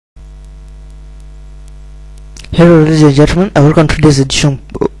Hello ladies and gentlemen, welcome to today's edition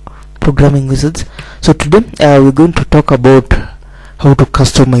of Programming Wizards. So today we're going to talk about how to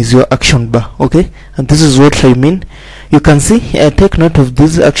customize your action bar. Okay, and this is what I mean. You can see, take note of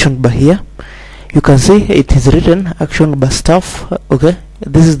this action bar here. You can see it is written action bar stuff. Okay,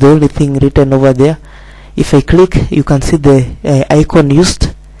 this is the only thing written over there. If I click, you can see the icon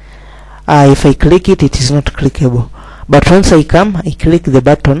used. If I click it, it is not clickable, but once I click the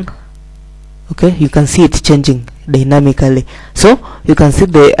button, okay, you can see it changing dynamically. So you can see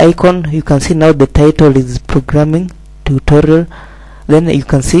the icon, you can see now the title is programming tutorial, then you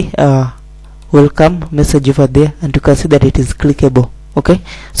can see welcome message over there, and you can see that it is clickable. Okay,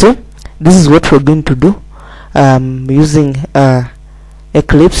 so this is what we're going to do using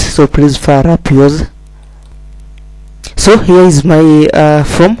Eclipse. So please fire up yours. So here is my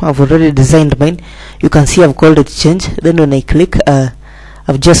form. I've already designed mine. You can see I've called it change. Then when I click,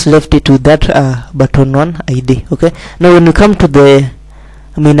 I've just left it with that button 1 ID. Okay, now when you come to the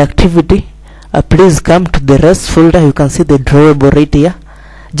main activity, please come to the rest folder. You can see the drawable right here.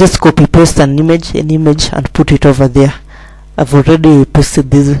 Just copy paste an image and put it over there. I've already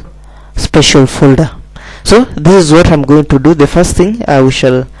pasted this special folder. So this is what I'm going to do. The first thing, we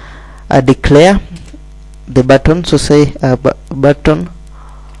shall declare the button. So say button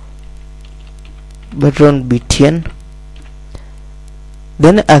btn.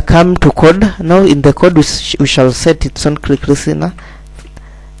 Then I come to code. Now in the code we shall set its on click listener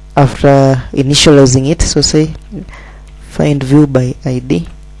after initializing it. So say find view by id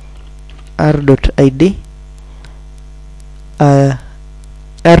r.id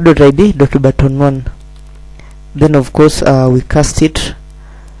r.id dot button 1. Then of course we cast it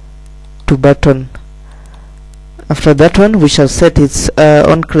to button. After that one we shall set its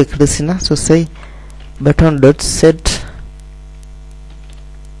on click listener. So say button dot set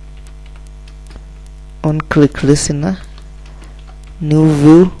on click listener new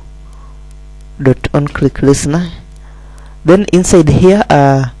view dot on click listener. Then inside here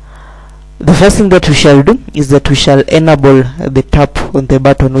the first thing that we shall do is that we shall enable the tap on the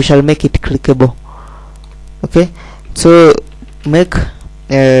button. We shall make it clickable. Okay, so make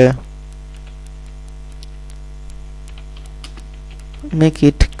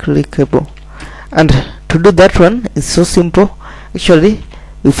it clickable, and to do that one is so simple. Actually,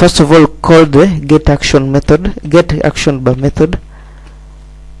 we first of all call the get action bar method.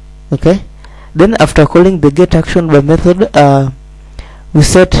 Okay, then after calling the get action bar method, we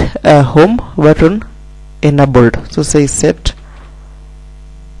set home button enabled. So say set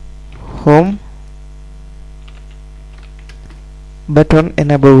home button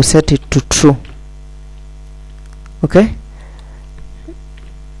enabled. We set it to true. Okay,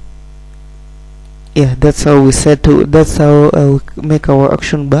 yeah, that's how we set to, that's how we make our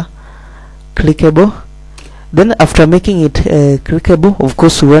action bar clickable. Then after making it clickable, of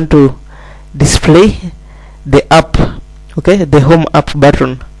course we want to display the app. Okay, the home app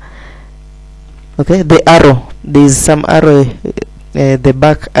button. Okay, the arrow, there is some arrow, the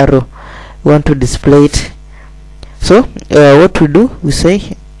back arrow, we want to display it. So what we do, we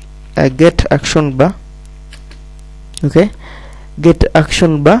say get action bar. Okay, get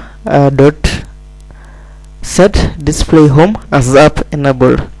action bar dot set display home as app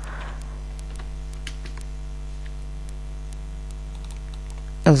enabled.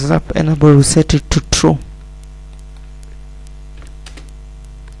 As app enabled, we set it to true.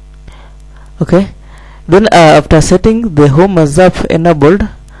 Okay, then after setting the home as app enabled,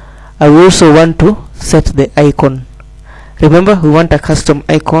 I also want to set the icon. Remember, we want a custom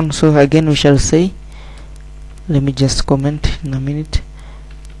icon. So again we shall say, let me just comment in a minute.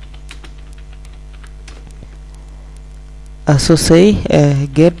 So say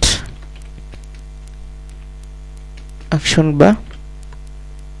get action bar,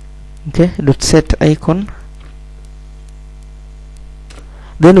 okay, dot set icon.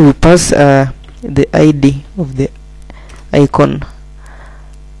 Then we pass the ID of the icon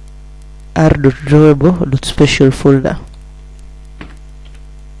r.drawable.special folder.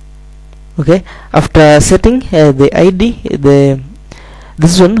 Okay, after setting the ID,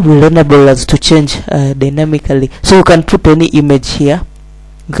 this one will enable us to change dynamically. So you can put any image here.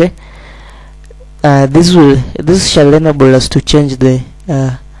 Okay, this shall enable us to change the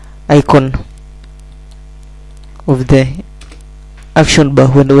icon of the action bar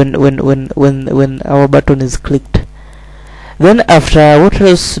when our button is clicked. Then after, what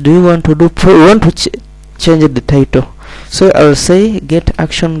else do you want to do? We want to change the title. So I'll say get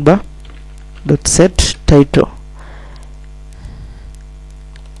action bar dot set title.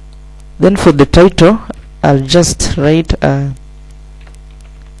 Then for the title, I'll just write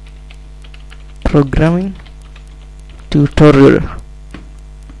programming tutorial.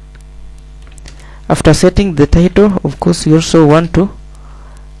 After setting the title, of course you also want to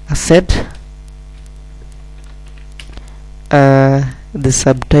set the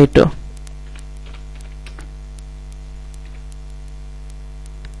subtitle.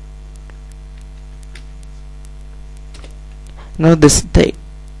 Now this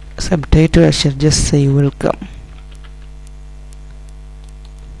subtitle, I shall just say welcome.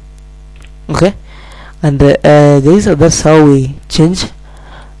 Okay, and guys, that's how we change.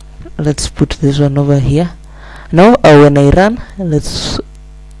 Let's put this one over here. Now when I run, let's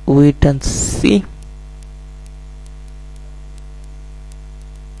wait and see.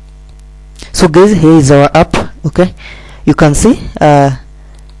 So guys, here is our app. Okay, you can see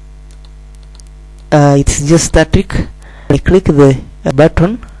it's just static. I click the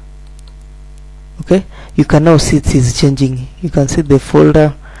button. Okay, you can now see it is changing. You can see the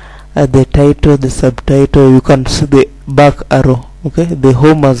folder, the title, the subtitle. You can see the back arrow. Okay, the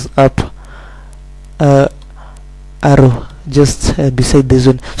home as up arrow just beside this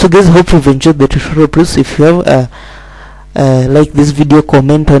one. So guys, hope you've enjoyed the tutorial. Please, if you have like this video,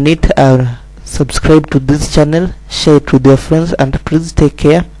 comment on it, subscribe to this channel, share it with your friends, and please take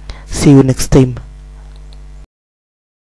care. See you next time.